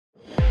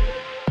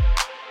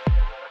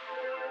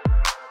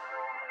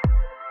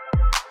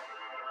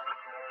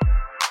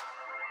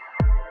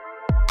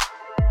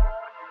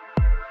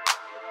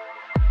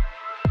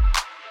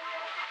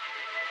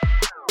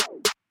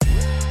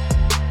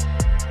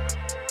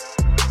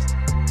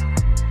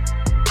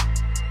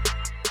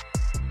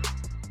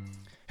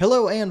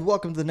Hello and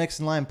welcome to the Next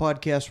in Line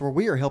podcast, where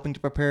we are helping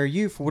to prepare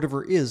you for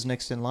whatever is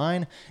next in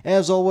line.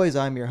 As always,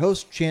 I'm your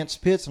host, Chance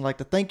Pitts, and I'd like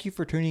to thank you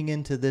for tuning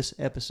into this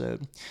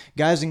episode.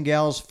 Guys and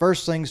gals,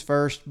 first things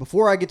first,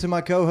 before I get to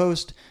my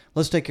co-host,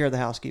 let's take care of the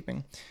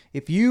housekeeping.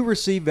 If you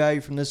receive value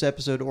from this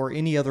episode or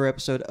any other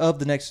episode of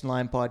the Next in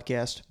Line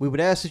podcast, we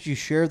would ask that you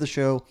share the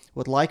show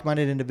with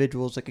like-minded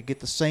individuals that could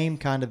get the same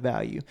kind of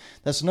value.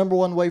 That's the number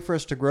one way for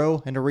us to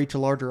grow and to reach a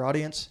larger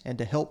audience and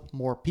to help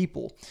more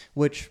people,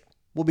 which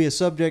will be a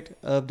subject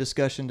of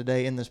discussion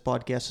today in this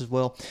podcast as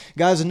well.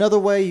 Guys, another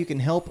way you can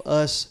help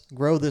us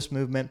grow this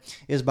movement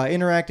is by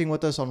interacting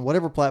with us on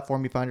whatever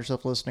platform you find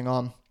yourself listening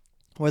on,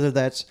 whether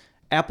that's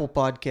Apple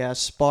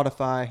Podcasts,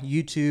 Spotify,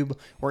 YouTube,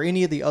 or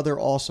any of the other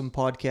awesome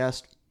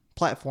podcast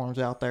platforms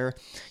out there.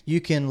 You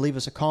can leave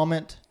us a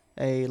comment,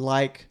 a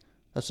like,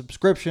 a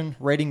subscription,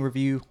 rating,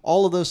 review.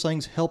 All of those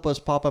things help us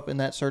pop up in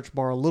that search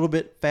bar a little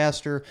bit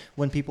faster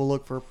when people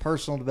look for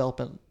personal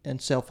development and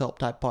self-help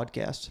type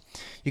podcasts.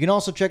 You can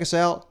also check us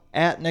out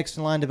at Next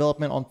in Line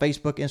Development on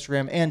Facebook,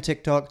 Instagram, and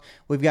TikTok.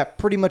 We've got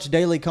pretty much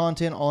daily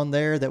content on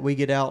there that we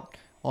get out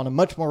on a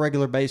much more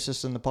regular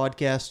basis than the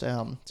podcast,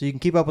 so you can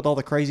keep up with all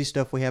the crazy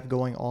stuff we have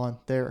going on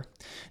there.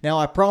 Now,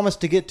 I promised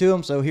to get to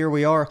them, so here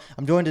we are.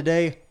 I'm joined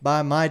today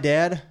by my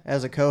dad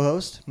as a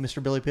co-host,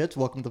 Mr. Billy Pitts.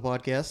 Welcome to the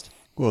podcast.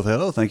 Well,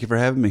 hello. Thank you for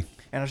having me.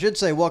 And I should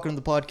say welcome to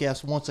the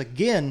podcast once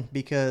again,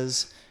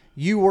 because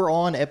you were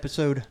on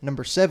episode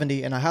number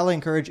 70, and I highly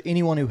encourage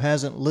anyone who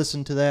hasn't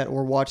listened to that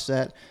or watched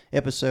that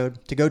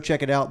episode to go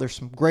check it out. There's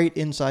some great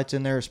insights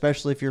in there,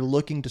 especially if you're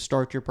looking to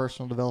start your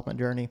personal development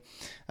journey.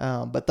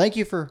 But thank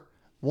you for,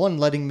 one,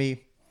 letting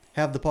me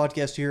have the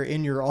podcast here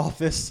in your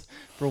office,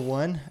 for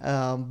one,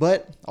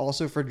 but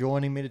also for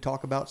joining me to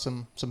talk about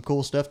some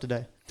cool stuff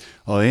today.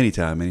 Oh,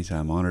 anytime.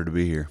 Honored to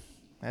be here.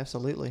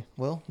 Absolutely.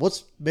 Well,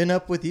 what's been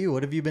up with you?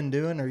 What have you been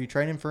doing? Are you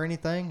training for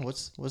anything?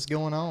 What's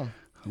going on?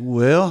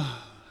 Well,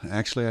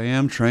 actually, I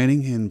am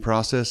in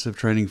process of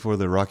training for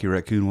the Rocky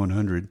Raccoon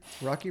 100.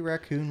 Rocky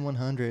Raccoon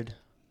 100.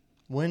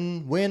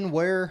 When,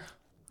 where?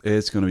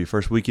 It's going to be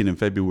first weekend in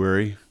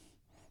February,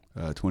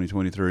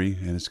 2023,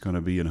 and it's going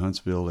to be in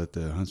Huntsville at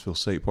the Huntsville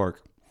State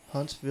Park.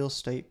 Huntsville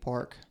State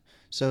Park.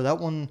 So that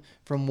one,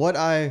 from what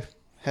I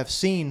have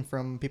seen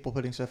from people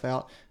putting stuff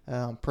out,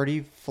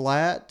 pretty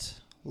flat.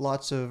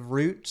 Lots of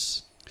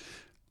routes.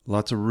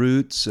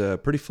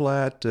 Pretty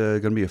flat.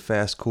 Going to be a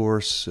fast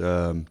course,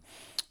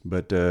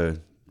 but 5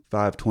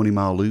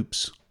 20-mile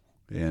loops,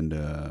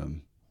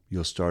 and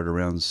you'll start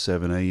around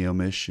 7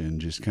 a.m.-ish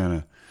and just kind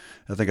of,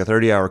 I think, a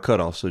 30-hour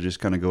cutoff, so just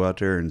kind of go out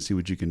there and see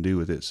what you can do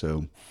with it.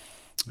 So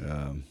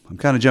I'm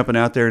kind of jumping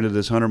out there into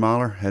this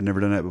 100-miler. Had never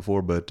done that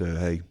before, but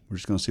hey, we're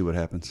just going to see what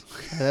happens.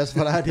 That's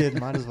what I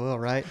did. Might as well,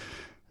 right?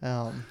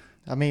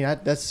 I mean,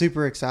 that's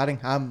super exciting.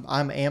 I'm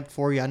amped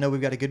for you. I know we've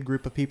got a good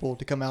group of people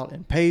to come out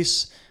and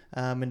pace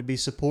and to be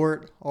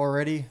support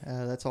already.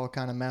 That's all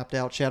kind of mapped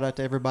out. Shout out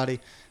to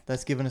everybody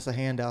that's giving us a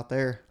hand out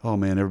there. Oh,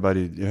 man,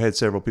 everybody. I had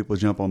several people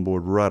jump on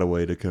board right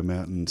away to come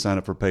out and sign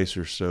up for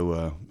Pacers.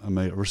 So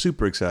we're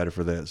super excited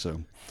for that.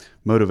 So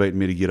motivating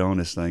me to get on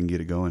this thing and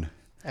get it going.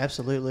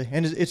 Absolutely.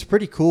 And it's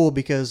pretty cool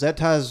because that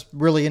ties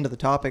really into the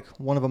topic,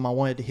 one of them I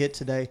wanted to hit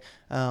today,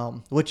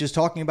 which is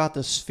talking about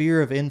the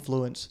sphere of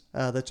influence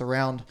that's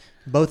around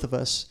both of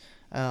us.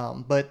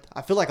 But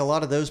I feel like a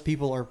lot of those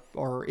people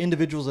are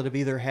individuals that have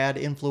either had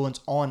influence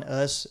on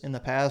us in the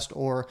past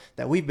or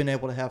that we've been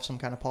able to have some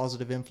kind of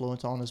positive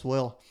influence on as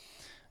well.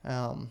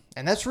 And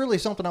that's really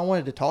something I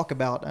wanted to talk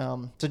about.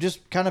 So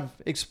just kind of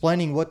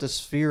explaining what the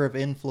sphere of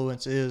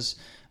influence is.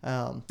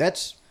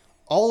 That's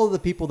all of the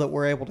people that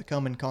we're able to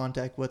come in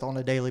contact with on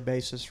a daily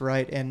basis,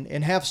 right?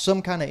 And have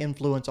some kind of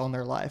influence on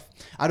their life.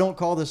 I don't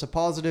call this a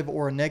positive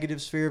or a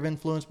negative sphere of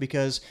influence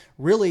because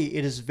really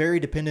it is very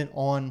dependent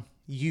on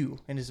you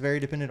and is very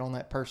dependent on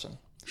that person.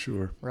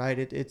 Sure. Right?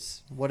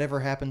 It's whatever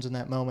happens in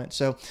that moment.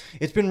 So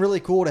it's been really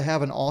cool to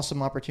have an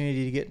awesome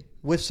opportunity to get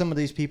with some of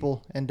these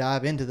people and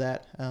dive into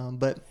that.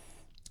 But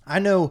I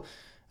know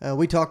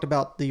we talked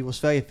about the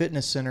Westphalia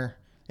Fitness Center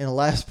in the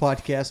last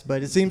podcast,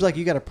 but it seems like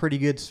you got a pretty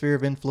good sphere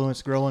of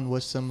influence growing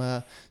with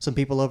some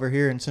people over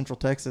here in Central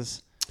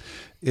Texas.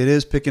 It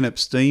is picking up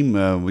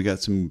steam. We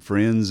got some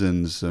friends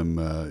and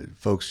some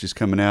folks just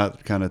coming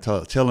out, kind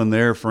of telling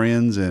their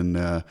friends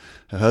and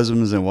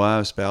husbands and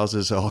wives,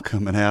 spouses, all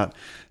coming out.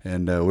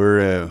 And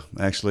we're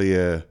actually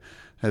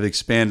have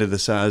expanded the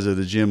size of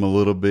the gym a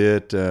little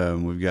bit.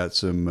 We've got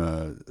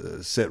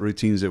some set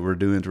routines that we're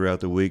doing throughout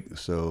the week.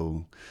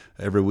 So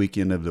every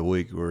weekend of the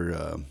week,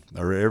 or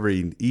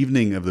every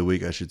evening of the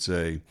week, I should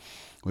say,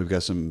 we've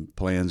got some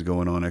plans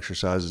going on,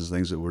 exercises,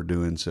 things that we're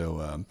doing.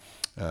 So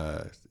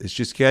it's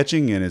just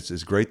catching, and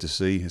it's great to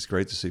see. It's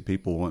great to see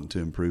people wanting to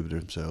improve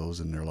themselves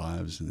and their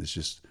lives, and it's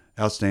just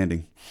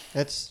outstanding.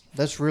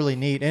 That's really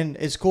neat, and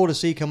it's cool to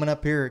see coming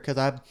up here because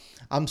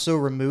I'm so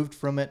removed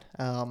from it.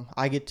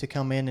 I get to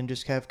come in and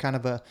just have kind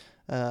of a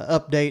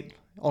update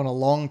on a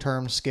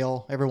long-term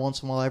scale every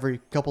once in a while, every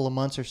couple of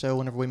months or so,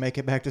 whenever we make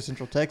it back to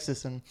Central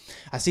Texas. And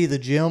I see the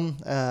gym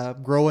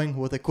growing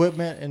with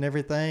equipment and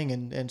everything,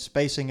 and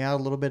spacing out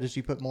a little bit as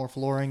you put more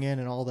flooring in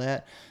and all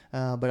that.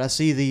 But I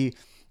see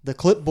the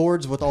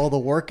clipboards with all the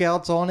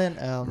workouts on it.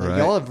 Right.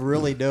 Y'all have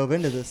really dove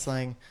into this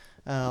thing.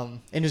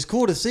 And it's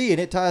cool to see, and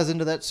it ties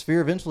into that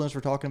sphere of influence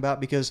we're talking about,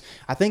 because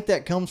I think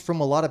that comes from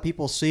a lot of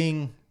people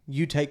seeing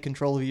you take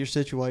control of your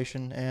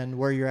situation and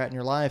where you're at in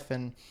your life,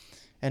 and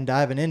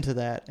diving into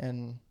that.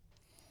 And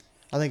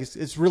I think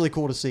it's really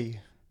cool to see.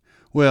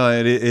 Well,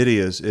 it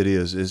is.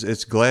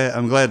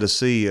 I'm glad to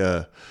see.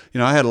 I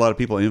had a lot of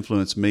people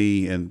influence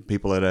me, and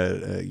people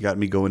that got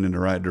me going in the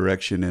right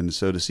direction. And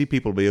so to see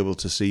people be able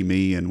to see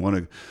me and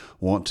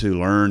want to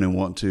learn and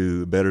want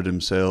to better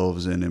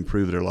themselves and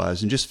improve their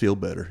lives and just feel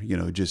better.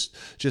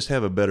 Just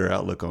have a better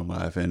outlook on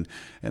life, and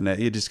that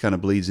it just kind of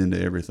bleeds into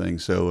everything.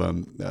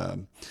 So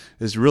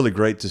it's really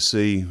great to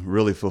see,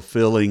 really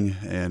fulfilling,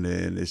 and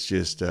it's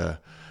just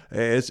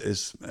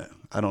it's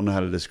I don't know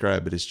how to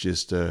describe it. It's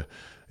just.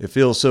 It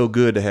feels so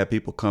good to have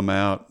people come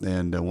out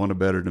and want to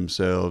better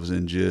themselves,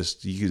 and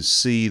just you can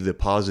see the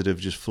positive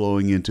just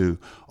flowing into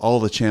all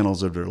the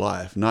channels of their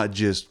life, not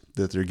just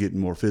that they're getting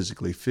more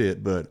physically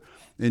fit, but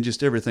in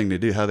just everything they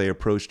do, how they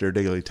approach their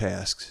daily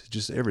tasks,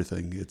 just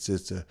everything.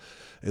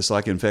 It's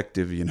like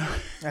infective,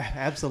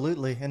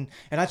 Absolutely. And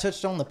I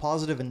touched on the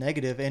positive and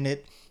negative, and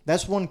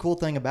that's one cool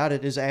thing about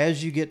it is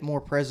as you get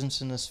more presence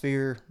in the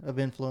sphere of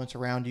influence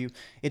around you,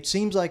 it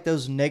seems like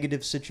those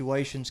negative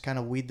situations kind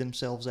of weed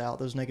themselves out,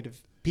 those negative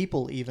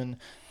people even.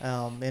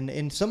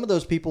 And some of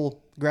those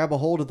people grab a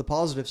hold of the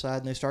positive side,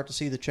 and they start to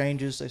see the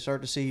changes. They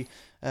start to see,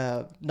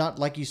 not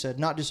like you said,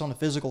 not just on the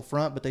physical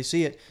front, but they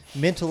see it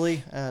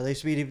mentally. They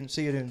even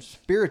see it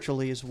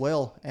spiritually as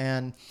well.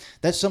 And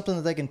that's something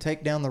that they can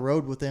take down the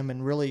road with them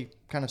and really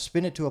kind of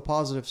spin it to a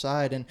positive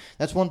side. And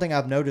that's one thing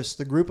I've noticed,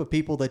 the group of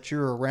people that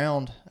you're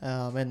around,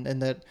 and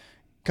that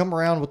come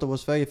around with the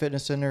Westphalia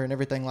Fitness Center and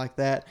everything like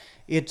that,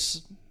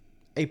 it's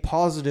a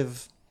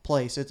positive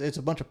place. It's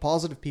a bunch of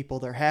positive people.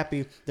 They're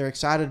happy. They're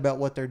excited about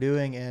what they're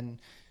doing. And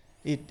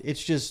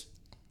it's just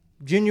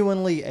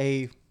genuinely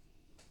a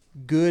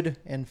good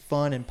and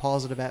fun and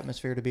positive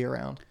atmosphere to be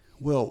around.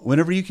 Well,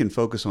 whenever you can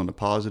focus on the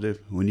positive,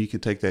 when you can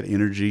take that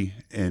energy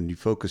and you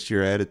focus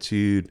your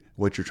attitude,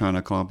 what you're trying to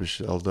accomplish,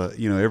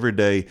 every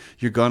day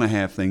you're going to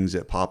have things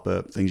that pop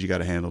up, things you got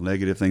to handle,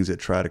 negative things that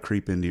try to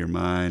creep into your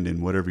mind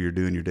and whatever you're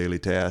doing, your daily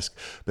task.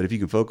 But if you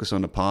can focus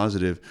on the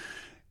positive,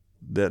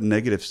 that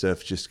negative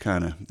stuff just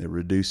it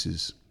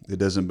reduces. It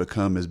doesn't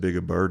become as big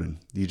a burden.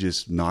 You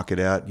just knock it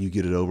out, you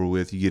get it over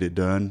with, you get it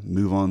done,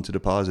 move on to the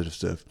positive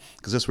stuff,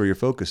 because that's where your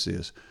focus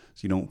is.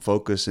 So you don't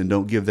focus and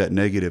don't give that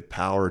negative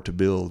power to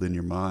build in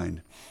your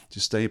mind.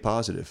 Just stay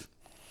positive.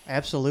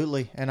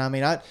 Absolutely. And I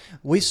mean,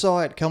 we saw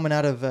it coming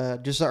out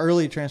of just the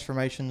early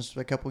transformations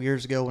a couple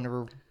years ago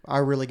whenever I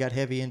really got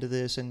heavy into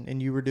this,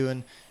 and you were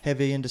doing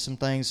heavy into some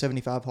things,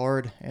 75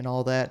 hard and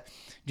all that.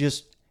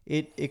 Just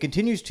it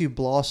continues to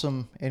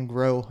blossom and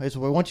grow. It's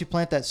once you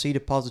plant that seed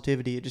of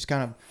positivity, it just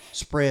kind of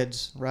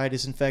spreads, right?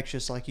 It's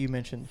infectious, like you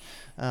mentioned.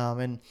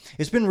 And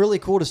it's been really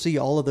cool to see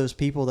all of those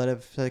people that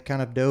have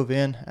kind of dove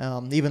in.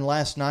 Even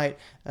last night,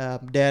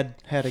 Dad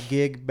had a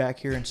gig back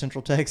here in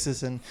Central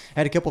Texas, and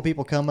had a couple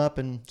people come up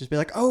and just be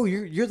like, "Oh,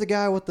 you're the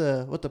guy with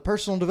the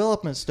personal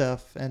development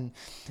stuff." And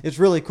it's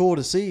really cool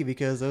to see,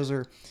 because those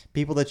are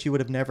people that you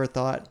would have never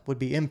thought would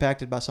be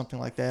impacted by something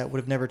like that, would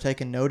have never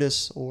taken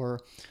notice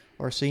or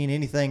seen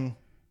anything,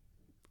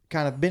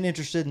 kind of been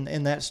interested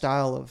in that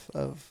style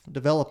of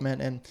development.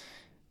 And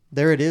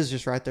there it is,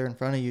 just right there in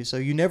front of you. So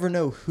you never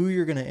know who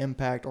you're going to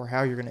impact or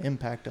how you're going to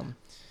impact them.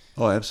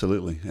 Oh,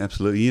 absolutely.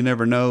 Absolutely. You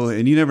never know.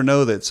 And you never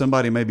know that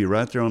somebody may be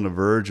right there on the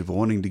verge of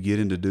wanting to get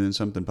into doing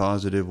something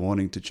positive,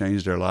 wanting to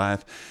change their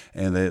life.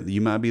 And that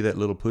you might be that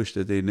little push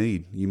that they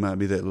need. You might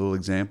be that little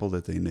example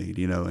that they need,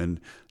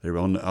 and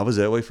I was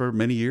that way for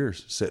many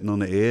years, sitting on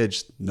the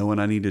edge, knowing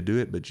I need to do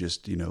it, but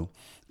just,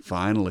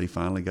 finally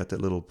got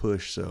that little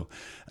push. So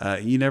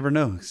you never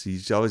know. So you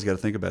always got to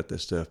think about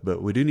this stuff.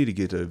 But we do need to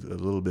get a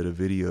little bit of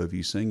video of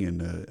you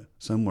singing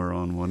somewhere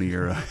on one of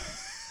your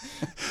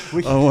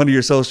on one of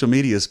your social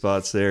media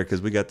spots there,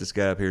 because we got this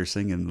guy up here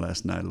singing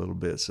last night a little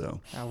bit.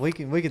 So we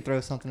can throw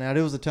something out.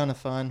 It was a ton of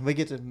fun.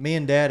 Me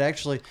and Dad,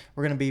 actually,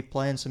 we're going to be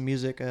playing some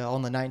music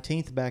on the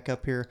 19th back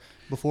up here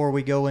before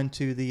we go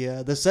into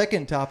the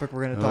second topic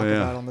we're going to talk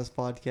about on this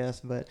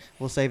podcast. But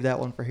we'll save that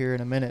one for here in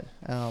a minute.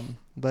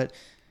 But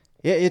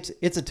yeah,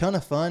 it's a ton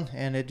of fun,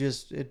 and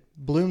it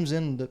blooms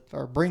in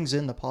brings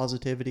in the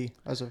positivity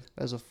as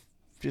a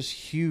just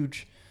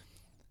huge,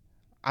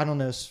 I don't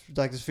know,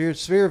 like the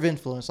sphere of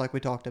influence, like we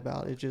talked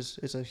about.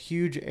 It's a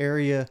huge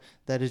area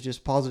that is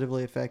just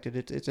positively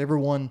affected. It's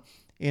everyone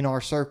in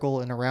our circle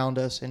and around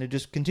us, and it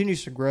just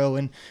continues to grow.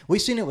 And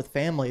we've seen it with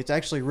family. It's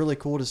actually really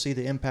cool to see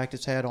the impact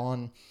it's had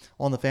on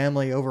the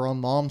family over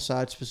on Mom's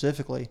side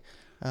specifically.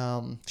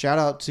 Shout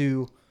out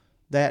to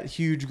that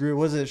huge group.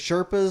 Was it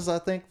Sherpas, I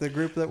think, the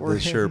group that we're in?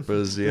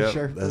 Sherpas,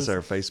 yeah. That's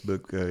our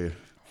Facebook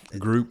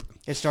group.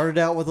 It started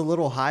out with a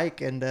little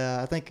hike, and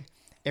I think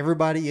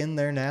everybody in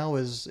there now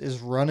is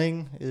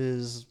running,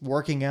 is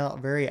working out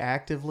very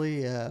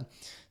actively.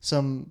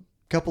 Some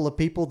couple of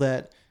people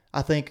that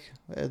I think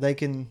they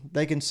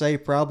can say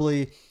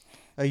probably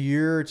a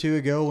year or two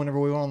ago, whenever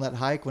we went on that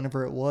hike,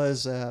 whenever it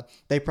was,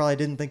 they probably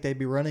didn't think they'd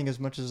be running as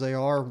much as they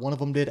are. One of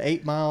them did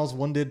 8 miles,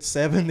 one did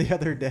 7 the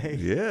other day.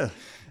 Yeah.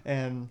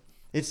 And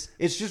it's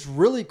just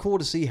really cool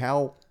to see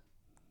how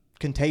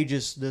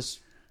contagious this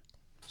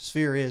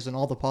sphere is and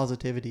all the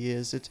positivity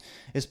is.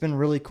 It's been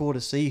really cool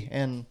to see.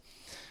 And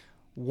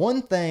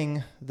one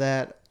thing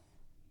that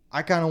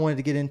I kind of wanted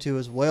to get into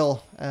as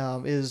well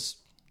is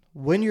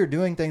when you're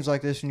doing things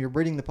like this and you're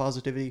breeding the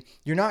positivity,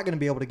 you're not going to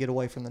be able to get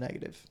away from the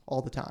negative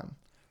all the time,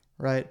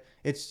 right?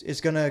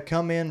 It's going to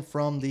come in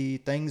from the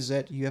things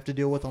that you have to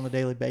deal with on a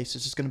daily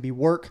basis. It's going to be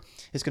work.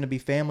 It's going to be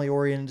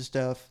family-oriented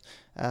stuff.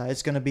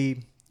 It's going to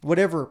be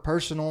whatever,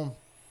 personal,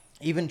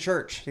 even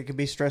church. It can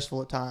be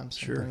stressful at times,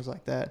 Sure. and things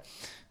like that.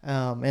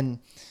 And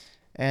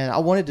I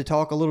wanted to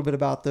talk a little bit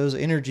about those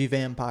energy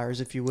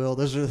vampires, if you will.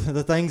 Those are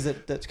the things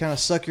that kind of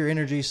suck your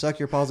energy, suck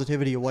your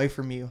positivity away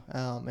from you,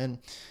 and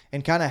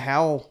kind of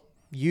how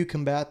you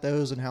combat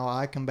those and how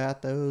I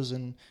combat those,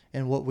 and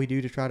what we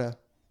do to try to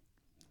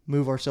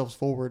move ourselves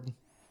forward.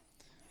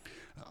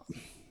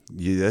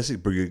 Yeah, that's a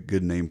pretty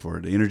good name for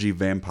it, energy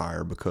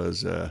vampire,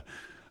 because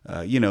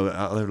you know,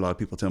 I heard a lot of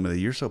people tell me that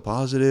you're so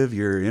positive,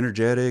 you're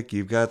energetic,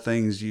 you've got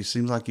things, you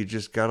seem like you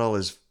just got all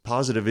this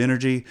positive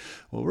energy.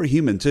 Well, we're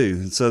human too.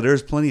 And so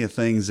there's plenty of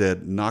things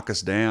that knock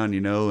us down,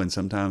 you know, and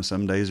sometimes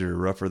some days are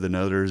rougher than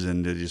others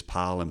and they just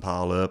pile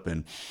up,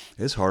 and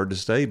it's hard to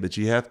stay, but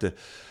you have to,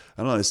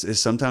 I don't know, it's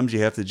sometimes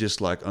you have to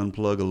just like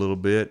unplug a little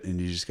bit, and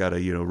you just got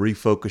to, you know,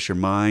 refocus your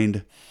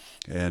mind.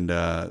 And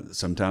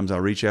sometimes I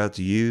reach out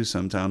to you.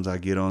 Sometimes I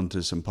get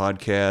onto some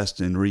podcasts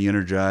and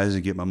re-energize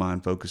and get my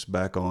mind focused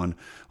back on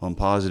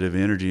positive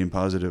energy and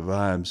positive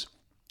vibes.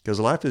 Because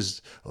life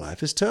is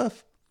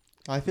tough.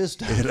 Life is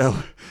tough. You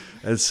know,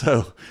 and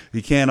so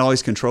you can't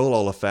always control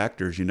all the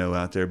factors, you know,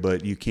 out there,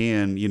 but you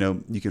can, you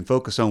know, you can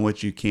focus on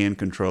what you can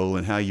control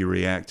and how you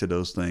react to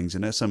those things.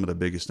 And that's some of the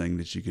biggest thing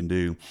that you can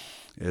do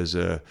is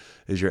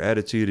your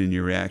attitude and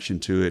your reaction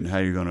to it and how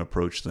you're going to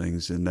approach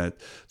things. And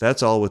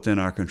that's all within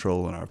our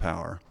control and our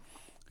power.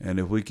 And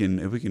if we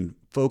can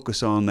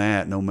focus on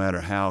that, no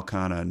matter how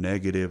kind of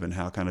negative and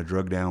how kind of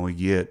drugged down we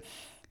get,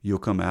 you'll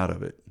come out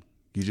of it.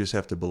 You just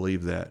have to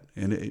believe that.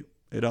 And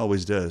it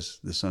always does.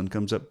 The sun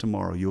comes up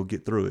tomorrow. You'll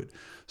get through it.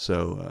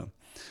 So,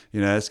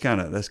 you know, that's kind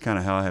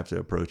of how I have to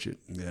approach it,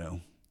 you know.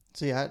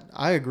 See,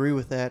 I agree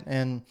with that.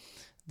 And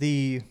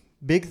the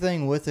big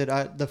thing with it,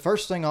 the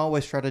first thing I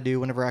always try to do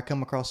whenever I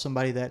come across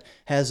somebody that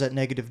has that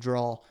negative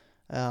draw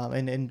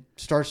and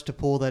starts to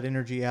pull that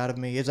energy out of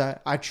me is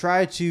I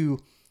try to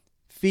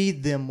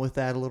feed them with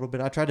that a little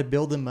bit. I try to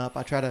build them up.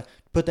 I try to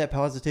put that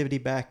positivity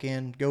back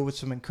in, go with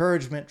some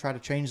encouragement, try to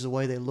change the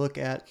way they look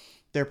at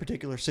their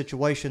particular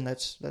situation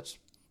that's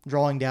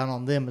drawing down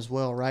on them as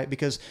well, right?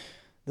 Because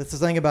that's the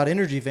thing about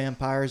energy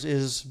vampires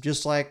is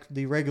just like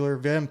the regular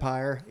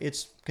vampire,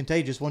 it's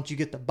contagious. Once you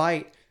get the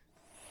bite,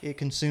 it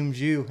consumes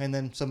you, and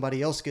then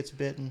somebody else gets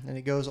bitten, and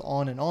it goes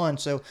on and on.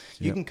 So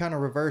you can kind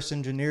of reverse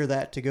engineer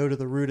that to go to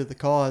the root of the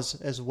cause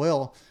as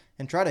well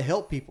and try to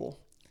help people.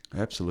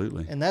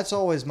 Absolutely. And that's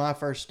always my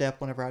first step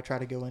whenever I try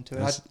to go into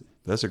it.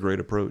 That's a great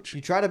approach.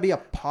 You try to be a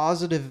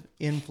positive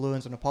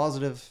influence and a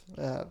positive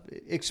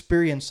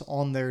experience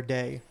on their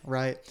day,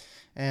 right?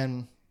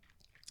 And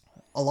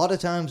a lot of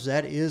times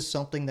that is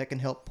something that can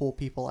help pull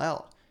people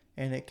out,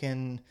 and it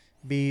can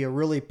be a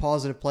really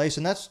positive place.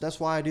 And that's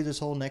why I do this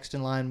whole Next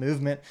in Line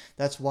movement.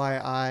 That's why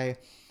I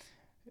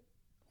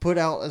put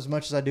out as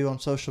much as I do on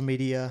social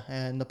media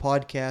and the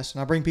podcast,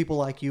 and I bring people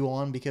like you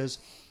on because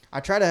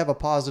I try to have a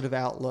positive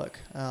outlook.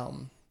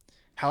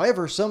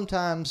 However,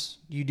 sometimes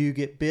you do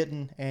get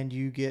bitten and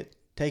you get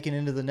taken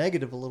into the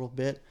negative a little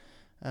bit.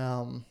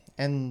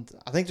 And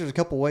I think there's a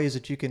couple ways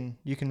that you can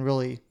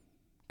really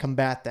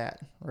combat that,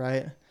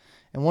 right?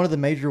 And one of the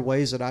major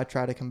ways that I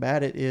try to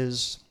combat it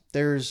is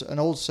there's an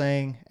old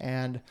saying,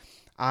 and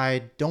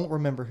I don't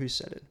remember who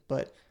said it,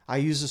 but I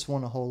use this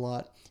one a whole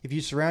lot. If you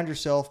surround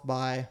yourself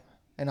by,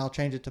 and I'll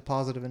change it to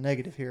positive and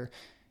negative here,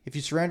 if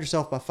you surround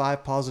yourself by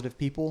 5 positive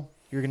people,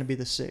 you're going to be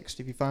the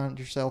 6th. If you find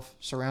yourself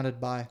surrounded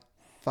by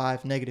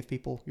 5 negative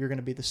people, you're going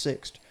to be the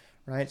 6th,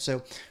 right?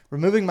 So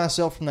removing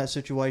myself from that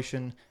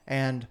situation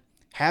and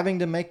having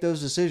to make those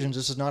decisions,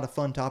 this is not a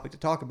fun topic to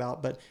talk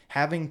about, but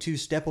having to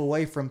step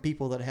away from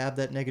people that have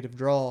that negative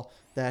draw,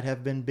 that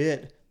have been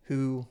bit,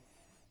 who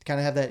kind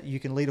of have that, you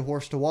can lead a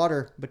horse to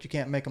water, but you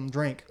can't make them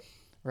drink,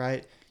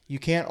 right? You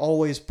can't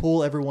always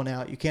pull everyone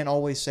out. You can't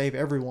always save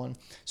everyone.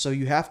 So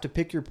you have to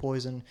pick your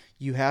poison.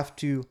 You have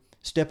to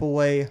step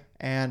away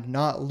and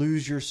not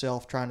lose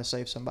yourself trying to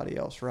save somebody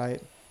else,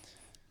 right?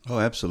 Oh,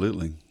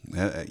 absolutely.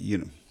 You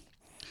know,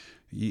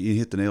 you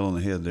hit the nail on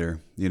the head there.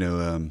 You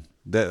know,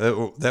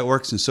 that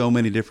works in so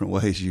many different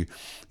ways.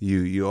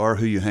 You are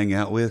who you hang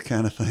out with,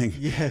 kind of thing.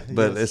 Yeah.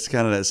 But it's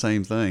kind of that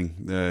same thing.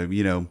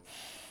 You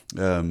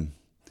know,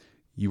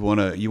 you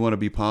want to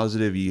be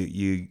positive.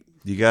 You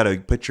You got to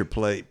put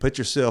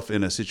yourself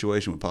in a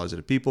situation with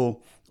positive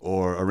people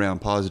or around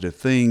positive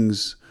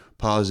things,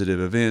 positive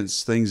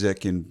events, things that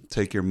can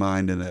take your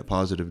mind in that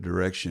positive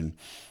direction.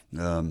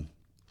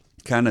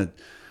 Kind of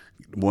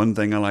one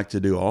thing I like to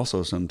do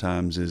also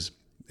sometimes is,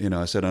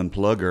 I said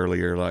unplug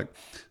earlier, like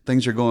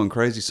things are going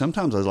crazy.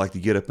 Sometimes I like to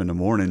get up in the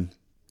morning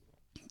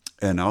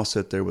and I'll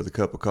sit there with a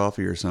cup of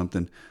coffee or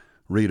something,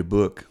 read a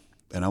book,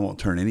 and I won't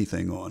turn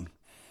anything on.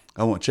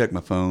 I won't check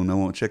my phone. I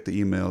won't check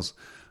the emails.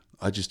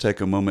 I just take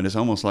a moment. It's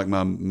almost like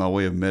my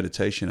way of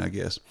meditation, I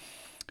guess.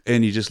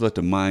 And you just let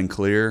the mind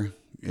clear,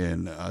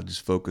 and I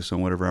just focus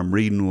on whatever I'm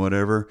reading,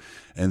 whatever.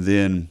 And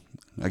then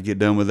I get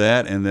done with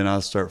that, and then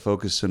I'll start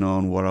focusing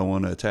on what I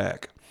want to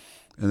attack.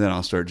 And then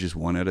I'll start just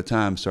one at a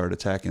time, start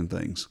attacking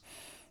things.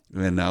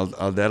 And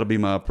that'll be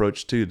my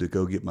approach too, to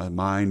go get my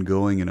mind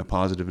going in a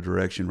positive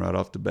direction right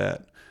off the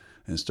bat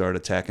and start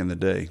attacking the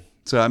day.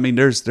 So, I mean,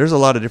 there's a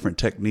lot of different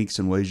techniques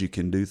and ways you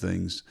can do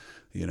things,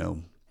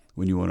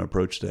 when you want to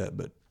approach that.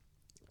 But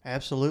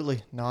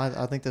absolutely. No,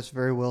 I think that's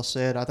very well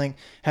said. I think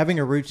having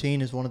a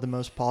routine is one of the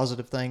most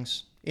positive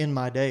things in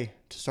my day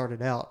to start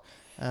it out.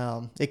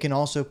 It can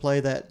also play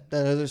that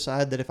other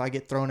side that if I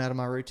get thrown out of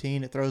my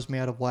routine, it throws me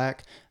out of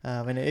whack.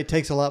 And it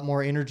takes a lot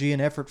more energy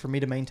and effort for me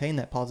to maintain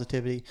that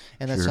positivity.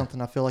 And that's something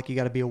I feel like you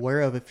got to be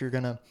aware of if you're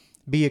going to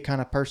be a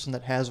kind of person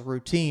that has a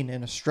routine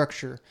and a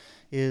structure.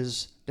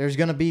 Is there's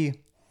going to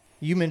be,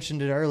 you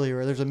mentioned it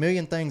earlier, there's a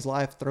million things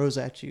life throws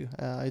at you.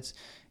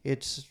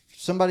 It's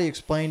somebody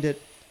explained it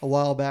a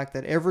while back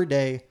that every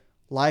day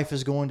life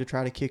is going to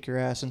try to kick your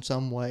ass in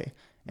some way.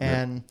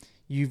 And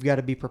you've got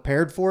to be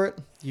prepared for it.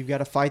 You've got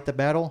to fight the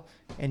battle,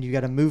 and you've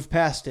got to move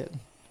past it.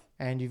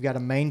 And you've got to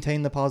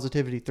maintain the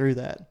positivity through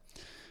that.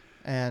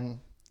 And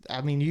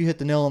I mean, you hit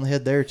the nail on the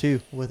head there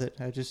too with it.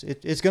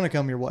 It's going to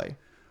come your way.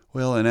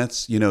 Well, and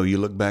that's, you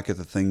look back at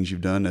the things you've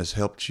done that's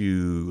helped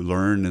you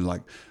learn, and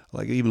like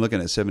even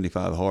looking at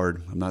 75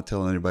 Hard. I'm not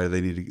telling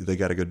anybody they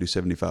got to go do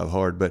 75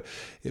 Hard, but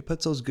it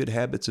puts those good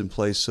habits in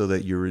place so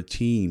that your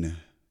routine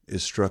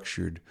is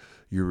structured.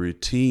 Your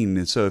routine,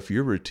 and so if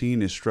your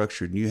routine is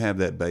structured and you have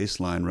that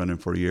baseline running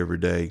for you every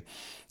day,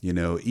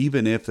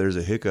 even if there's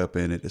a hiccup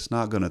in it, it's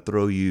not going to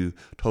throw you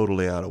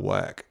totally out of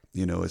whack.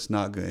 It's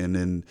not, and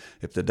then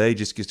if the day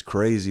just gets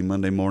crazy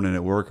Monday morning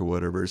at work or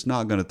whatever, it's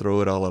not going to throw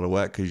it all out of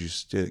whack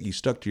because you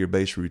stuck to your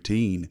base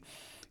routine,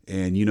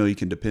 and you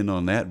can depend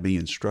on that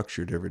being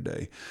structured every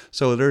day.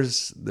 So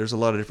there's a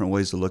lot of different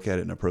ways to look at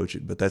it and approach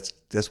it, but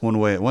that's one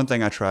way. One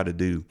thing I try to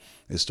do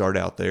is start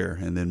out there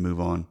and then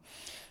move on.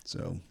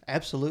 So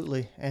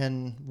absolutely.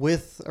 And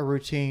with a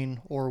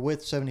routine or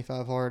with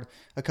 75 Hard,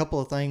 a couple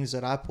of things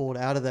that I pulled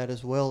out of that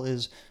as well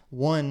is,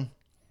 one,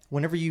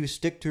 whenever you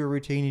stick to a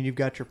routine and you've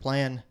got your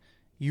plan,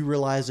 you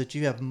realize that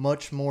you have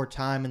much more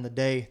time in the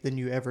day than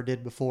you ever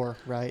did before,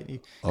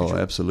 right?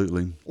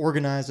 Absolutely.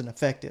 Organized and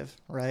effective,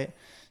 right?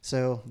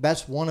 So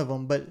that's one of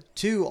them. But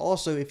two,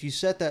 also, if you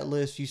set that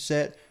list, you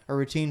set a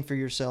routine for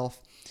yourself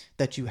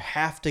that you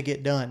have to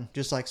get done,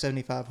 just like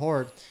 75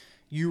 Hard,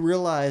 you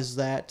realize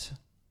that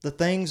the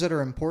things that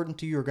are important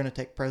to you are going to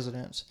take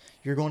precedence.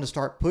 You're going to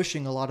start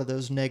pushing a lot of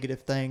those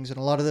negative things and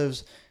a lot of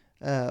those,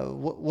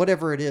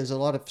 whatever it is, a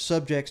lot of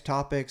subjects,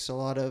 topics, a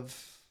lot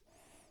of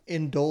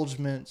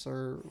indulgements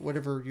or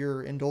whatever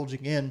you're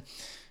indulging in.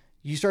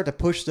 You start to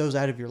push those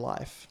out of your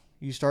life.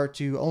 You start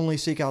to only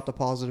seek out the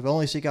positive,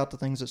 only seek out the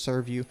things that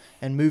serve you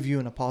and move you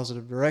in a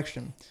positive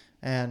direction.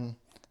 And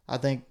I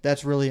think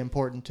that's really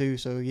important too.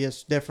 So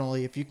yes,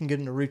 definitely, if you can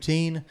get in a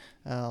routine,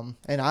 and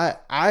I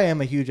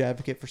am a huge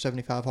advocate for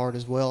 75 Hard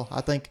as well.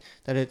 I think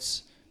that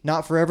it's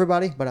not for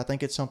everybody, but I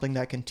think it's something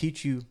that can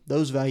teach you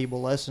those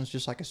valuable lessons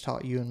just like it's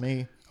taught you and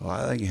me. Well,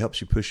 I think it helps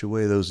you push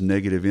away those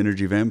negative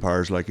energy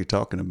vampires like you're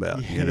talking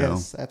about.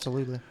 Yes,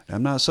 absolutely.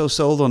 I'm not so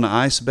sold on the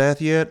ice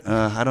bath yet.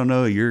 I don't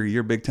know.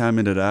 You're big time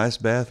into the ice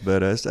bath, but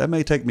that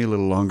may take me a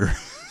little longer.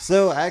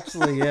 So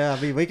actually, yeah, I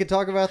mean, we could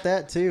talk about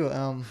that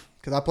too.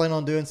 Because I plan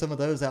on doing some of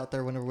those out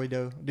there whenever we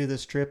do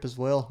this trip as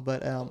well.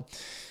 But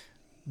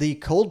the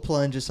cold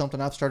plunge is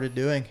something I've started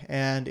doing,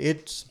 and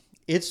it's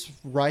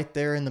right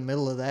there in the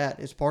middle of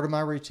that. It's part of my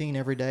routine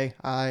every day.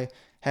 I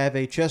have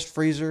a chest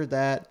freezer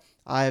that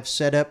I have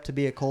set up to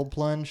be a cold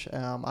plunge.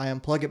 I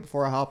unplug it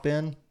before I hop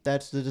in.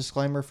 That's the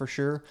disclaimer for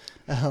sure.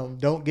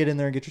 Don't get in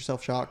there and get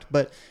yourself shocked.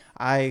 But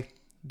I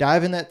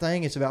dive in that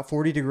thing. It's about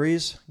 40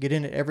 degrees. Get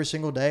in it every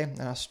single day,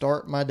 and I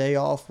start my day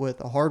off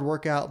with a hard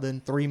workout, then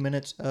 3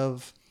 minutes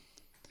of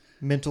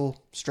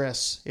mental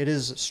stress. It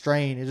is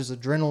strain. It is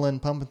adrenaline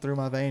pumping through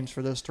my veins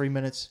for those 3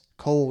 minutes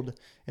cold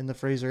in the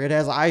freezer. It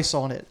has ice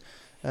on it,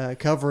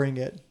 covering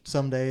it.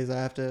 Some days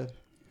I have to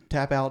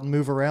tap out and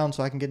move around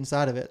so I can get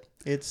inside of it.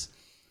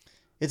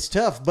 It's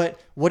tough, but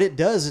what it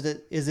does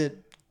is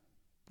it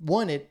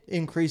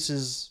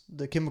increases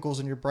the chemicals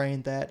in your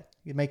brain that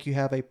make you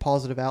have a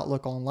positive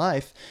outlook on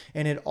life,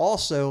 and it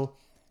also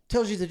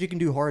tells you that you can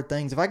do hard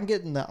things. If I can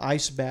get in the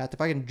ice bath, if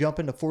I can jump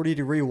into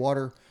 40-degree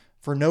water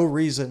for no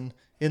reason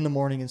in the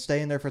morning and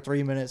stay in there for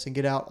 3 minutes and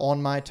get out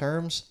on my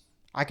terms,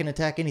 I can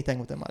attack anything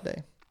within my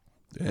day.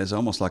 It's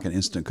almost like an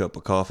instant cup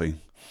of coffee.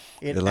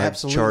 It like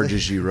absolutely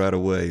charges you right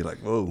away. Like,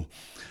 whoa,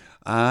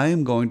 I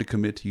am going to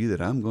commit to you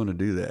that I'm going to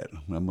do that.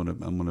 I'm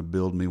going to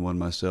build me one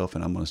myself,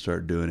 and I'm going to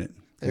start doing it.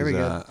 There we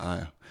go.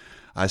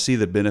 I see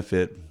the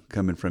benefit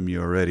coming from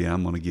you already.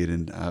 I'm going to get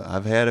in.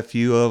 I've had a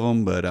few of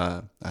them, but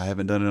I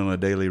haven't done it on a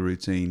daily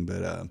routine.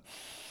 But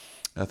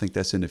I think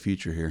that's in the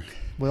future here.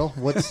 Well,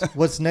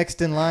 what's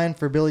next in line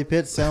for Billy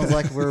Pitts? Sounds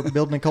like we're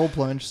building a cold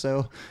plunge,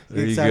 so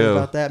There you excited go.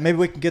 about that. Maybe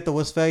we can get the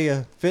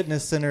Westphalia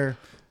Fitness Center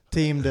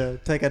team to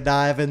take a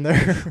dive in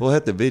there. We'll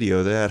have to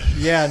video that.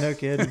 Yeah, no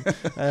kidding.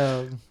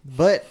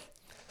 But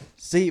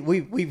see,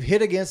 we've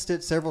hit against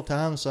it several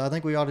times, so I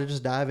think we ought to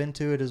just dive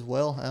into it as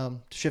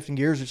well. Shifting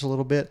gears just a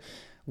little bit,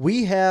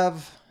 we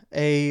have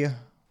a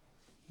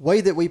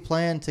way that we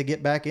plan to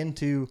get back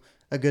into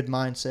a good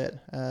mindset,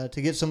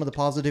 to get some of the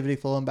positivity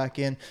flowing back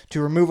in, to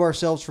remove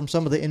ourselves from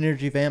some of the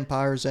energy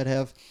vampires that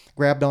have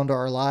grabbed onto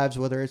our lives,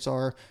 whether it's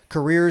our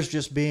careers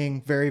just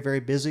being very,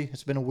 very busy.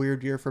 It's been a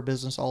weird year for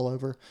business all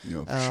over.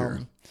 Yeah, for sure.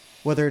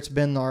 Whether it's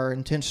been our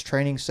intense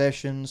training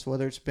sessions,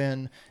 whether it's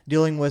been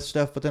dealing with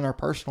stuff within our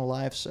personal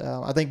lives.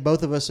 I think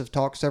both of us have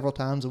talked several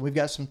times, and we've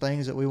got some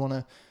things that we want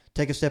to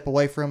take a step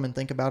away from and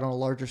think about on a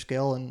larger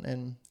scale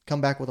and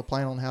come back with a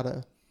plan on how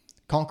to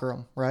conquer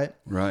them, right?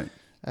 Right.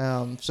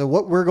 So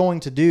what we're going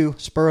to do,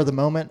 spur of the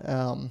moment,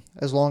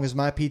 as long as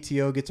my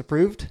PTO gets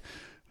approved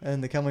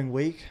in the coming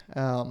week,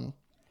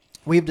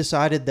 we've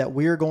decided that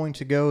we're going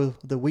to go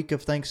the week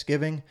of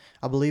Thanksgiving.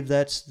 I believe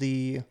that's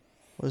the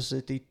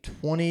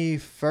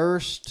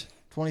 21st,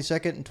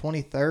 22nd, and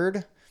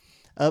 23rd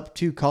up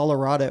to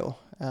Colorado.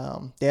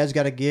 Dad's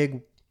got a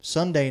gig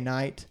Sunday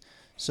night,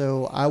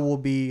 so I will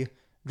be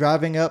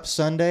driving up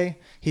Sunday.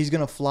 He's going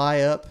to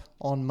fly up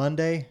on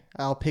Monday.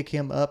 I'll pick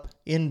him up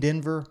in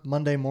Denver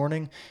Monday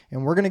morning,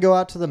 and we're going to go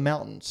out to the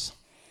mountains.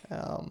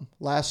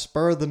 Last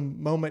spur of the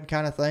moment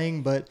kind of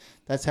thing, but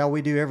that's how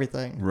we do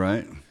everything.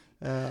 Right.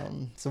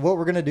 So what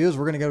we're going to do is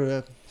we're going to go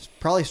to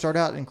probably start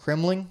out in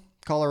Kremling,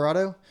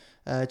 Colorado.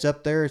 It's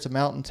up there. It's a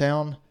mountain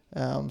town,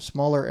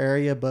 smaller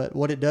area, but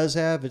what it does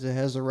have is it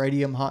has the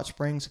Radium Hot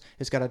Springs.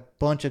 It's got a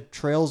bunch of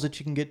trails that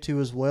you can get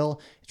to as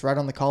well. It's right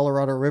on the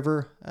Colorado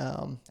River,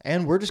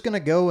 and we're just going to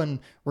go and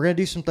we're going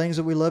to do some things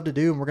that we love to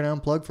do, and we're going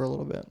to unplug for a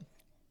little bit.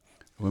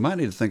 We might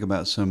need to think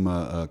about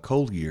some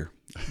cold gear.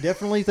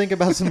 Definitely think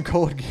about some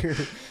cold gear.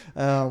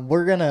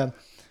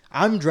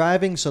 I'm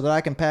driving so that I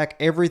can pack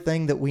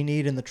everything that we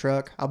need in the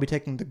truck. I'll be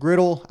taking the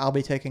griddle. I'll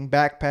be taking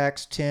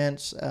backpacks,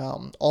 tents,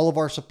 all of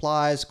our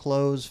supplies,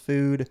 clothes,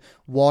 food,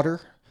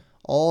 water,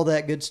 all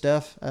that good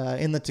stuff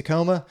in the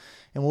Tacoma.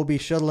 And we'll be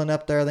shuttling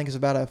up there. I think it's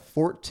about a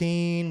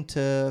 14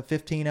 to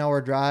 15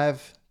 hour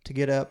drive to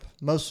get up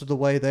most of the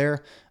way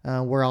there,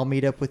 where I'll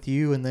meet up with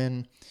you, and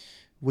then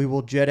we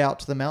will jet out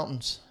to the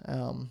mountains.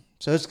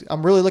 So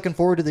I'm really looking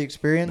forward to the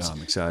experience. No,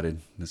 I'm excited.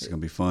 This is going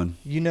to be fun.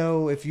 You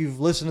know, if you've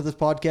listened to this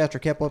podcast or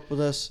kept up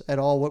with us at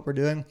all, what we're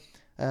doing,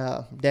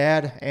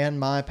 Dad and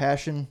my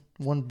passion,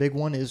 one big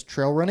one is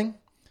trail running.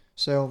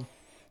 So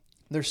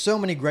there's so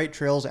many great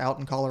trails out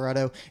in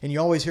Colorado, and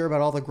you always hear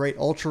about all the great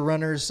ultra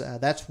runners.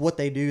 That's what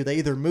they do. They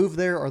either move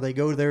there or they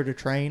go there to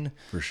train.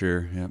 For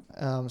sure, yep.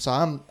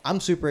 So I'm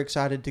super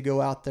excited to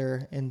go out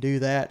there and do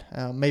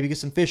that. Maybe get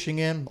some fishing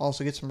in,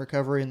 also get some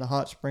recovery in the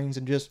hot springs,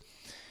 and just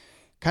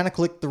kind of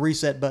click the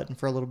reset button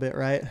for a little bit,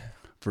 right?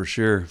 For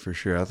sure.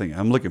 I think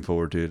I'm looking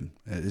forward to it.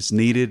 It's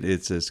needed.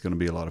 It's going to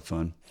be a lot of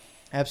fun.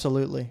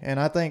 Absolutely. And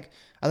I think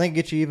it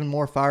gets you even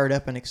more fired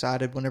up and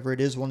excited whenever it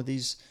is one of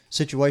these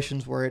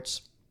situations where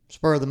it's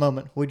spur of the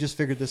moment. We just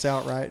figured this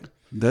out, right?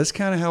 That's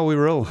kind of how we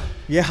roll.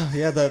 Yeah.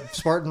 The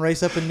Spartan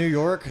race up in New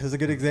York is a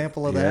good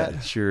example of that. Yeah,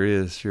 sure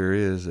is.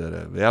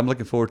 Yeah, I'm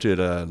looking forward to it.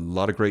 A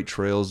lot of great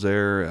trails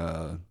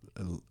there.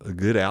 A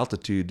good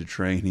altitude to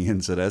train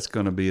in, so that's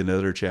going to be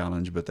another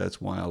challenge, but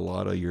that's why a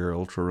lot of your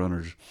ultra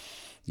runners,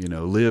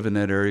 live in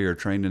that area or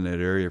train in that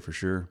area for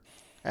sure.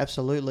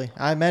 Absolutely.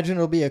 I imagine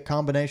it'll be a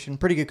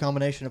pretty good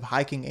combination of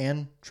hiking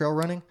and trail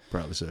running.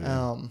 Probably so.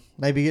 Yeah.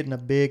 Maybe getting a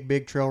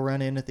big trail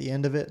run in at the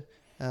end of it.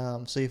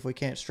 See if we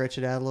can't stretch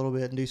it out a little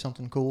bit and do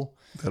something cool.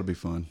 That'll be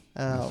fun.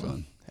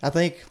 I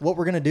think what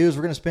we're going to do is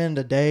we're going to spend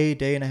a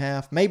day and a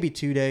half, maybe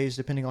 2 days,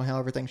 depending on how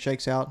everything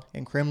shakes out,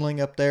 in Kremling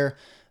up there.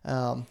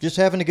 Just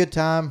having a good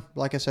time,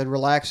 like I said,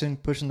 relaxing,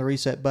 pushing the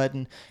reset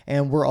button.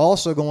 And we're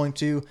also going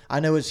to, I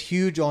know it's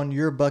huge on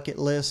your bucket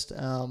list,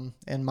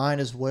 and mine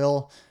as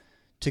well,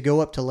 to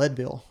go up to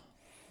Leadville.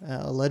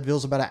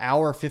 Leadville's about an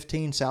hour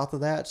 15 south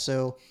of that.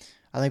 So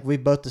I think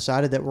we've both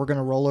decided that we're going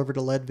to roll over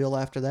to Leadville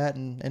after that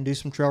and do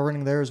some trail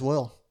running there as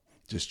well.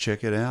 Just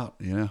check it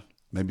out.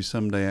 Maybe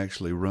someday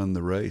actually run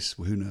the race.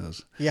 Who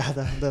knows? Yeah,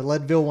 the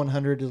Leadville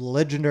 100 is a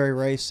legendary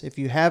race. If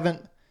you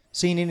haven't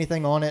seen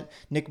anything on it,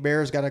 Nick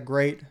Bear's got a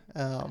great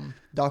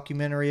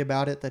documentary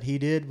about it that he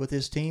did with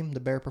his team,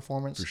 the Bear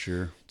Performance For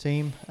sure.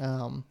 team.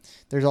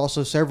 There's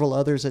also several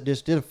others that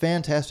just did a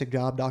fantastic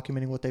job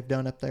documenting what they've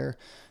done up there.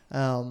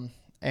 And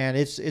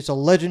it's a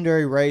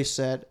legendary race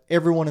that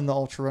everyone in the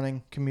ultra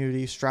running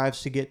community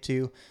strives to get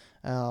to.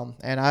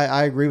 And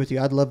I agree with you.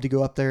 I'd love to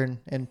go up there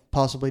and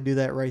possibly do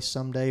that race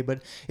someday.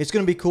 But it's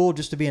going to be cool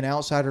just to be an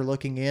outsider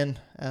looking in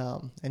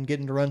and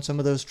getting to run some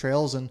of those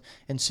trails and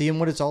seeing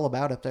what it's all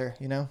about up there,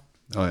 you know?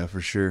 Oh, yeah,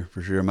 for sure.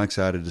 For sure. I'm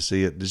excited to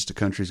see it. Just the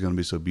country's going to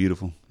be so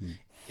beautiful.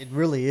 It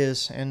really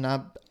is. And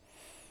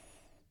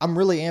I'm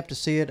really amped to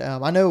see it.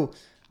 I know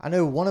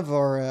one of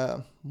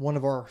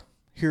our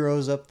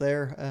heroes up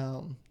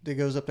there that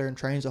goes up there and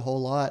trains a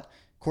whole lot,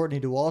 Courtney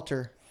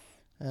Dauwalter.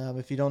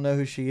 If you don't know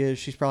who she is,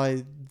 she's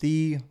probably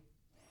the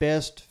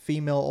best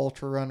female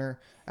ultra runner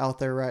out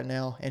there right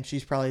now, and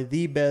she's probably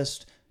the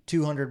best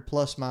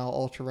 200-plus mile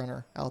ultra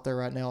runner out there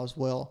right now as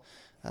well.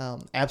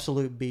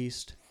 Absolute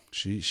beast.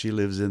 She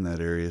lives in that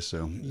area,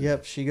 so.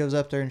 Yep, she goes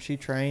up there and she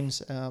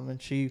trains,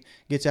 and she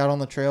gets out on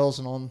the trails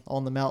and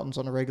on the mountains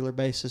on a regular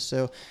basis.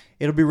 So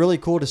it'll be really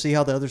cool to see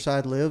how the other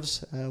side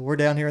lives. We're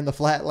down here in the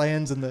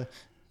flatlands and the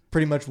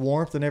pretty much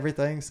warmth and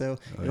everything, so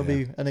it'll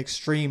be an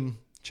extreme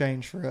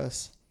change for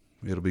us.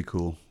 It'll be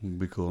cool. It'll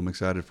be cool. I'm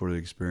excited for the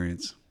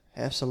experience.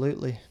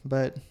 Absolutely.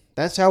 But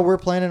that's how we're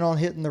planning on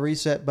hitting the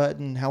reset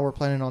button, how we're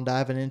planning on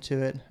diving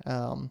into it.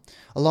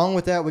 Along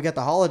with that, we got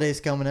the holidays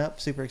coming up.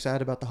 Super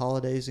excited about the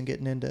holidays and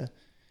getting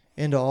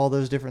into all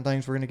those different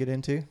things we're going to get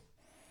into.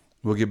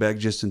 We'll get back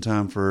just in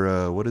time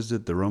for, what is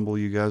it, the Rumble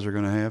you guys are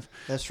going to have?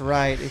 That's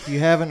right. If you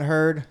haven't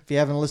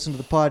listened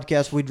to the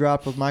podcast we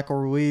dropped with Michael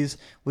Ruiz,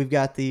 we've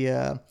got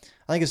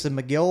I think it's the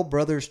Miguel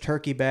Brothers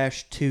Turkey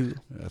Bash 2.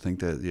 I think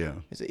that, yeah.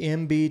 It's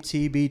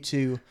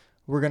MBTB2.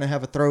 We're going to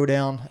have a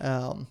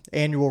throwdown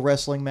annual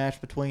wrestling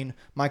match between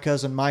my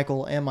cousin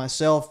Michael and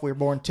myself. We were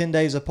born 10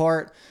 days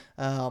apart,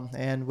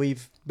 and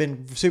we've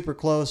been super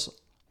close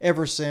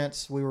ever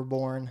since we were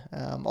born.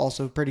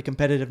 Also pretty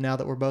competitive now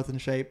that we're both in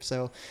shape.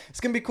 So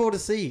it's going to be cool to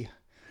see.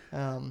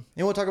 And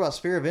we'll talk about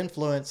Sphere of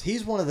Influence.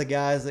 He's one of the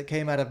guys that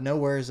came out of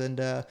nowheres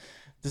and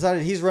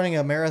decided he's running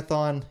a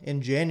marathon in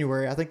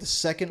January. I think the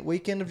second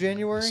weekend of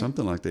January.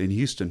 Something like that in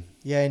Houston.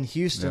 Yeah, in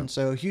Houston. Yeah.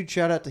 So huge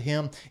shout out to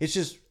him. It's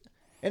just,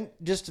 and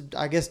just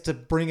I guess to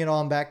bring it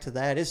on back to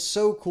that, it's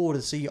so cool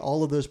to see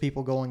all of those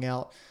people going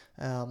out.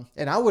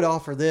 And I would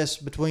offer this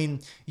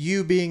between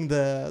you being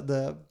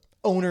the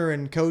owner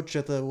and coach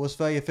at the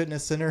Westphalia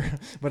Fitness Center,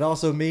 but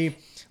also me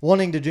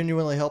wanting to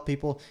genuinely help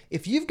people.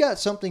 If you've got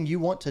something you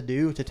want to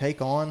do to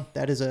take on,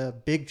 that is a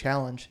big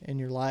challenge in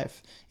your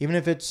life. Even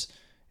if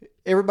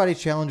everybody's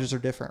challenges are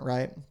different,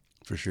 right?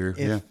 For sure,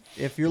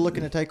 If you're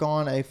looking to take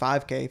on a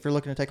 5K, if you're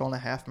looking to take on a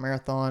half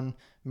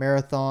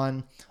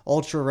marathon,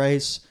 ultra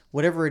race,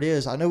 whatever it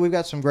is, I know we've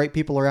got some great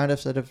people around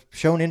us that have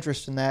shown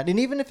interest in that. And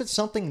even if it's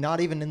something not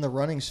even in the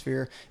running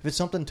sphere, if it's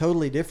something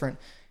totally different,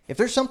 if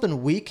there's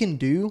something we can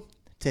do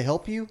to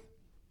help you,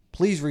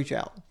 please reach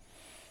out.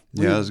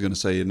 Yeah, I was going to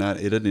say it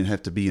doesn't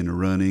have to be in a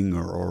running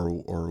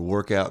or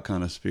workout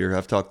kind of sphere.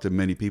 I've talked to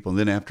many people, and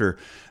then after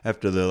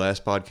the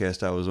last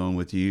podcast I was on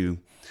with you,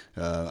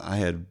 I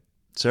had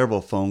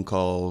several phone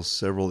calls,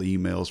 several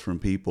emails from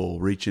people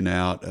reaching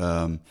out.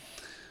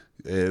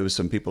 It was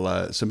some people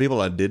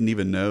I didn't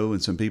even know,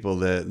 and some people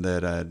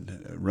that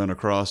I'd run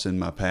across in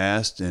my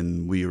past,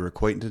 and we were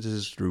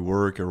acquaintances through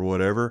work or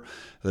whatever.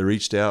 They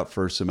reached out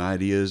for some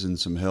ideas and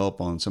some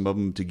help on some of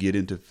them to get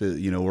into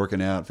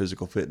working out,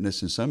 physical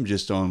fitness, and some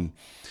just on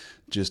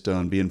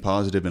being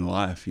positive in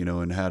life,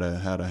 and how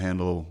to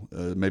handle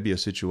maybe a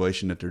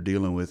situation that they're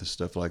dealing with and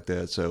stuff like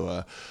that.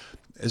 So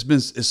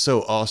it's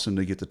so awesome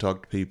to get to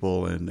talk to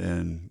people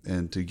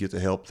and to get to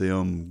help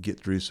them get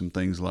through some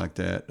things like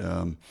that.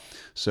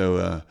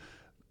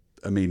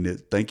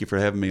 Thank you for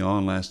having me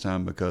on last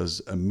time,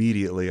 because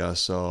immediately I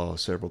saw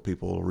several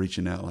people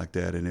reaching out like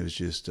that, and it was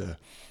just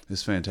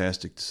it's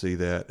fantastic to see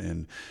that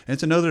and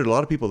to know there are a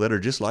lot of people that are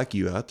just like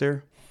you out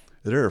there.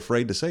 They're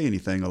afraid to say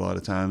anything a lot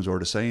of times, or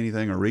to say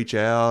anything, or reach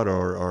out,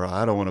 or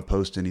I don't want to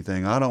post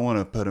anything. I don't want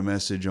to put a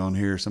message on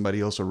here.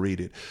 Somebody else will read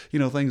it.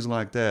 Things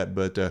like that.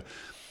 But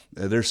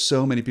there's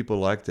so many people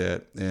like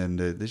that, and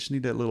they just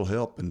need that little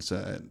help. And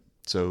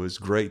so it's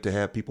great to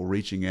have people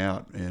reaching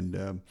out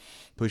and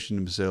pushing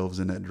themselves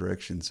in that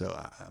direction. So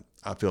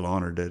I feel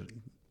honored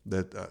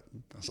that I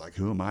was like,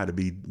 who am I to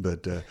be?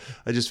 But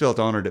I just felt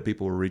honored that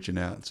people were reaching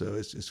out. So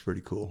it's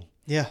pretty cool.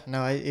 Yeah,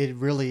 no, it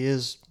really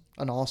is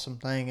an awesome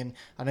thing. And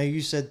I know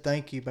you said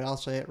thank you, but I'll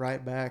say it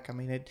right back. I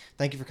mean,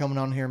 thank you for coming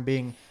on here and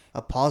being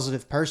a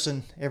positive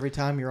person every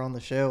time you're on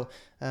the show.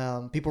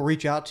 People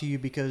reach out to you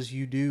because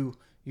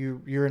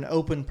you're an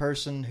open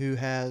person who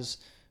has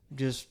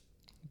just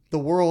the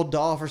world to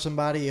offer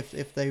somebody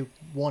if they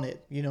want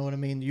it. You know what I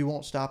mean? You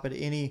won't stop at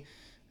any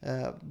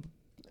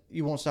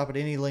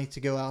length to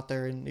go out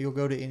there, and you'll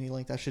go to any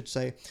length, I should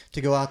say,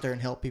 to go out there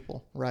and help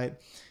people, right?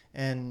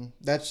 And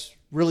that's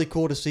really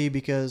cool to see,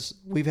 because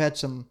we've had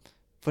some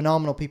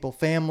phenomenal people,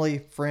 family,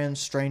 friends,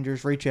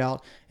 strangers reach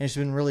out, and it's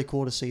been really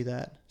cool to see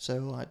that.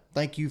 So I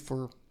thank you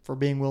for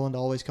being willing to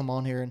always come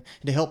on here and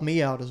to help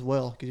me out as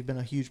well, because you've been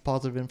a huge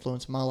positive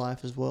influence in my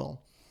life as well.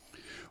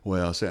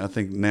 Well, so I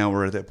think now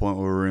we're at that point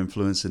where we're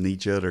influencing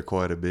each other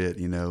quite a bit,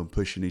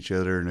 pushing each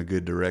other in a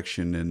good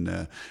direction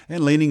and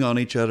leaning on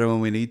each other when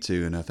we need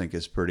to. And I think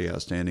it's pretty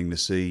outstanding to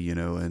see,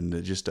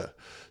 and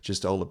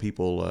just all the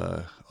people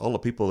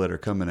that are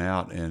coming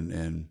out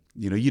and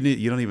you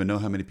don't even know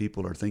how many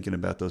people are thinking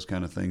about those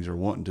kind of things or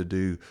wanting to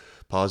do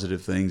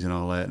positive things and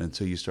all that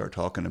until you start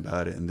talking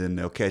about it. And then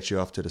they'll catch you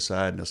off to the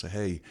side and they'll say,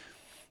 hey,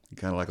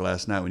 kind of like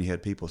last night when you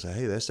had people say,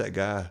 hey, that's that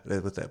guy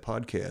with that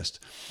podcast.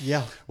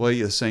 Yeah. Well,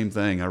 the same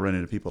thing. I run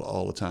into people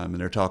all the time, and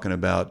they're talking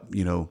about,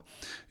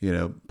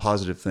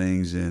 positive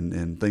things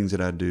and things that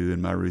I do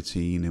in my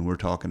routine, and we're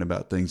talking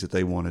about things that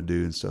they want to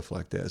do and stuff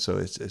like that. So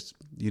it's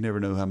you never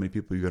know how many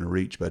people you're going to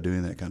reach by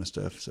doing that kind of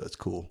stuff. So it's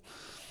cool.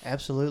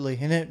 Absolutely.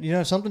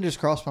 And something just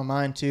crossed my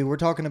mind too. We're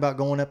talking about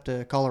going up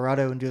to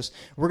Colorado and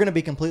we're going to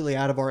be completely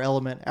out of our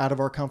element, out of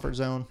our comfort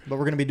zone, but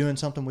we're going to be doing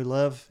something we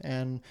love,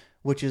 and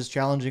which is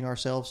challenging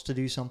ourselves to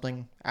do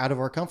something out of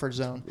our comfort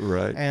zone.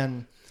 Right.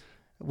 And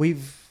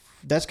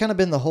that's kind of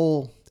been the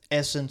whole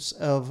essence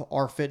of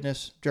our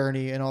fitness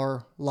journey and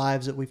our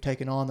lives that we've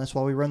taken on. That's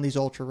why we run these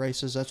ultra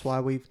races. That's why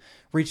we've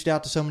reached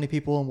out to so many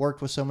people and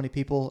worked with so many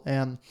people.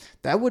 And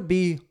that would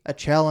be a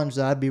challenge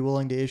that I'd be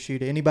willing to issue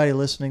to anybody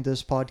listening to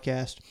this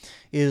podcast,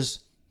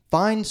 is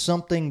find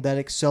something that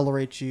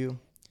accelerates you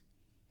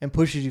and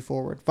pushes you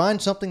forward.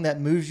 Find something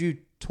that moves you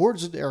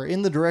towards or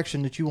in the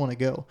direction that you want to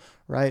go,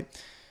 right?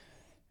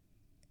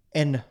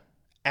 And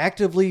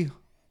actively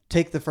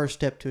take the first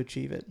step to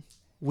achieve it.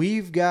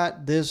 We've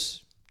got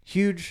this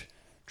huge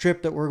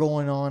trip that we're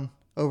going on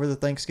over the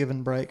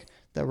Thanksgiving break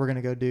that we're going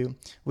to go do.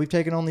 We've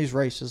taken on these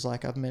races,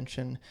 like I've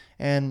mentioned,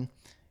 and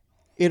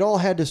it all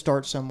had to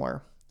start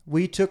somewhere.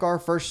 We took our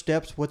first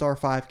steps with our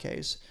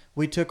 5Ks.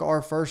 We took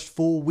our first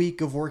full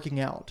week of working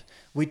out.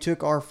 We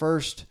took our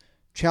first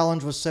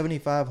challenge with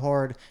 75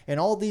 hard, and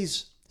all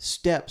these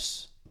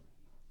steps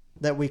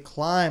that we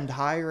climbed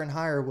higher and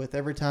higher with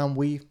every time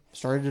we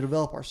started to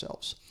develop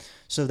ourselves.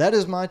 So that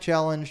is my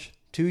challenge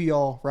to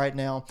y'all right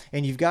now.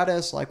 And you've got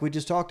us, like we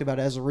just talked about,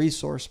 as a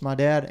resource, my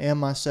dad and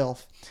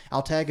myself.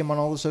 I'll tag him on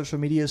all the social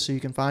media so you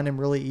can find him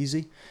really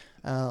easy.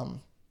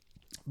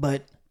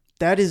 But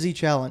that is the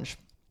challenge.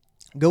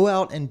 Go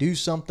out and do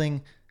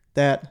something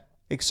that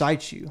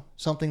excites you,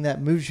 something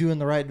that moves you in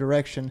the right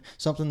direction,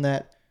 something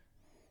that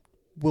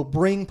will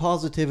bring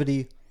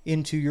positivity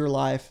into your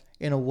life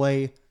in a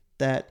way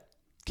that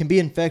can be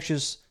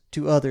infectious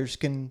to others,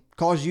 can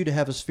cause you to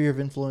have a sphere of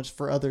influence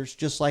for others,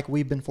 just like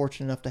we've been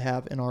fortunate enough to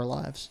have in our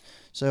lives.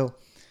 So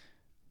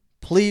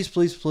please,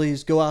 please,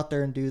 please go out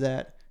there and do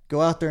that.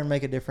 Go out there and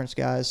make a difference,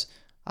 guys.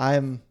 I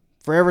am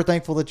forever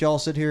thankful that y'all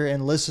sit here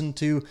and listen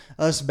to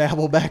us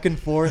babble back and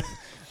forth,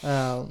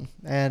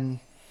 and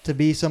to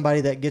be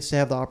somebody that gets to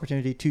have the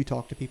opportunity to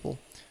talk to people.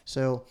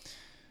 So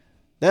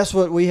that's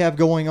what we have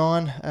going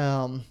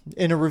on.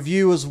 In a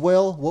review as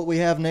well, what we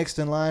have next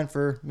in line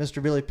for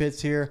Mr. Billy Pitts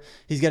here.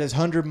 He's got his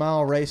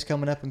 100-mile race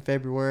coming up in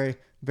February.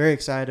 Very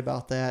excited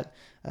about that.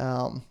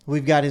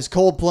 We've got his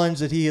cold plunge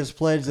that he has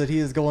pledged that he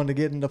is going to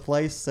get into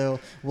place, so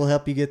we'll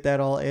help you get that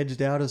all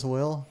edged out as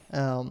well.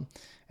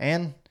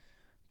 And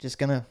just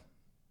going to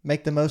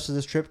make the most of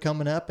this trip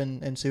coming up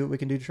and see what we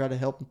can do to try to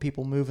help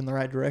people move in the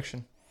right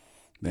direction.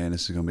 Man,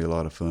 this is going to be a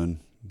lot of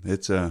fun.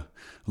 It's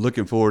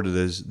looking forward to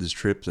these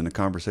trips and the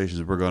conversations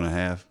that we're going to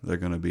have. They're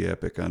going to be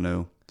epic, I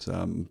know. So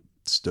I'm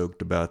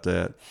stoked about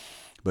that.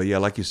 But yeah,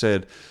 like you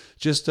said,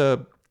 just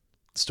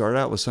start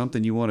out with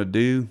something you want to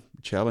do.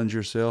 Challenge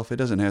yourself. It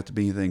doesn't have to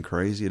be anything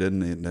crazy. It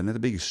doesn't have to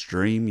be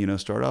extreme.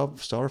 Start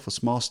off with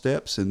small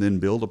steps and then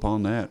build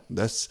upon that.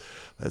 That's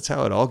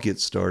how it all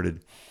gets started.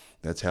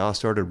 That's how I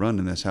started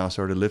running. That's how I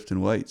started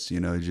lifting weights.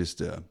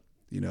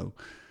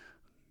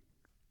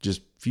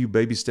 Just few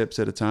baby steps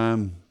at a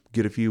time.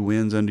 Get a few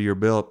wins under your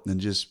belt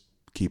and just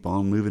keep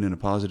on moving in a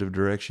positive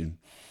direction.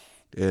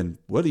 And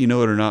whether you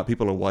know it or not,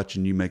 people are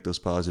watching you make those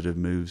positive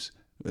moves.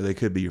 They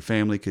could be your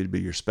family, could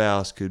be your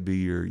spouse, could be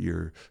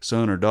your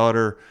son or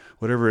daughter,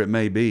 whatever it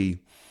may be.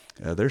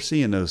 They're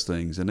seeing those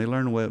things, and they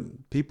learn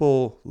what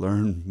people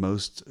learn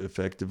most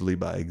effectively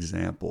by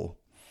example.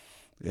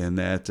 And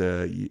that,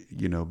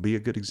 be a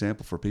good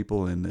example for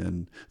people,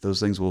 and those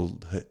things will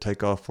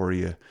take off for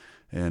you,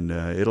 and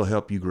it'll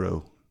help you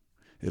grow.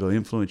 It'll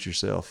influence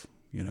yourself.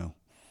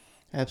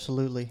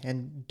 Absolutely.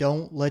 And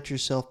don't let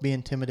yourself be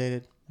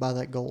intimidated by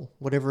that goal,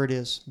 whatever it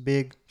is,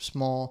 big,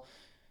 small.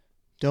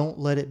 Don't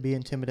let it be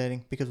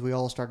intimidating, because we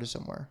all started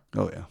somewhere.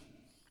 Oh yeah.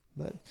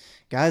 But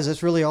guys,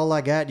 that's really all I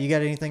got. You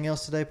got anything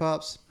else today,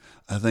 Pops?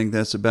 I think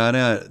that's about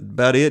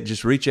it.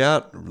 Just reach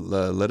out.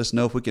 Let us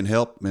know if we can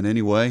help in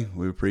any way.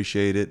 We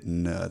appreciate it.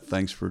 And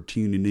thanks for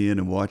tuning in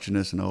and watching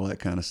us and all that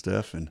kind of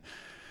stuff. And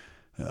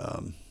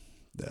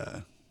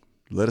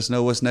let us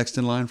know what's next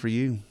in line for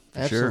you.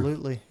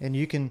 Absolutely. Sure. And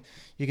you can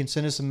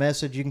send us a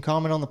message. You can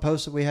comment on the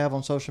post that we have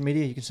on social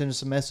media. You can send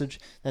us a message.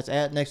 That's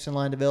at Next in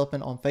Line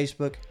Development on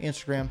Facebook,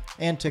 Instagram,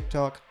 and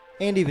TikTok,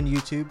 and even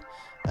YouTube.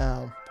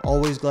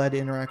 Always glad to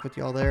interact with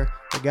y'all there.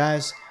 But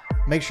guys,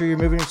 make sure you're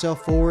moving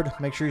yourself forward.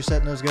 Make sure you're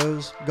setting those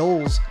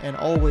goals, and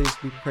always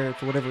be prepared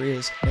for whatever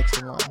is next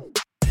in line.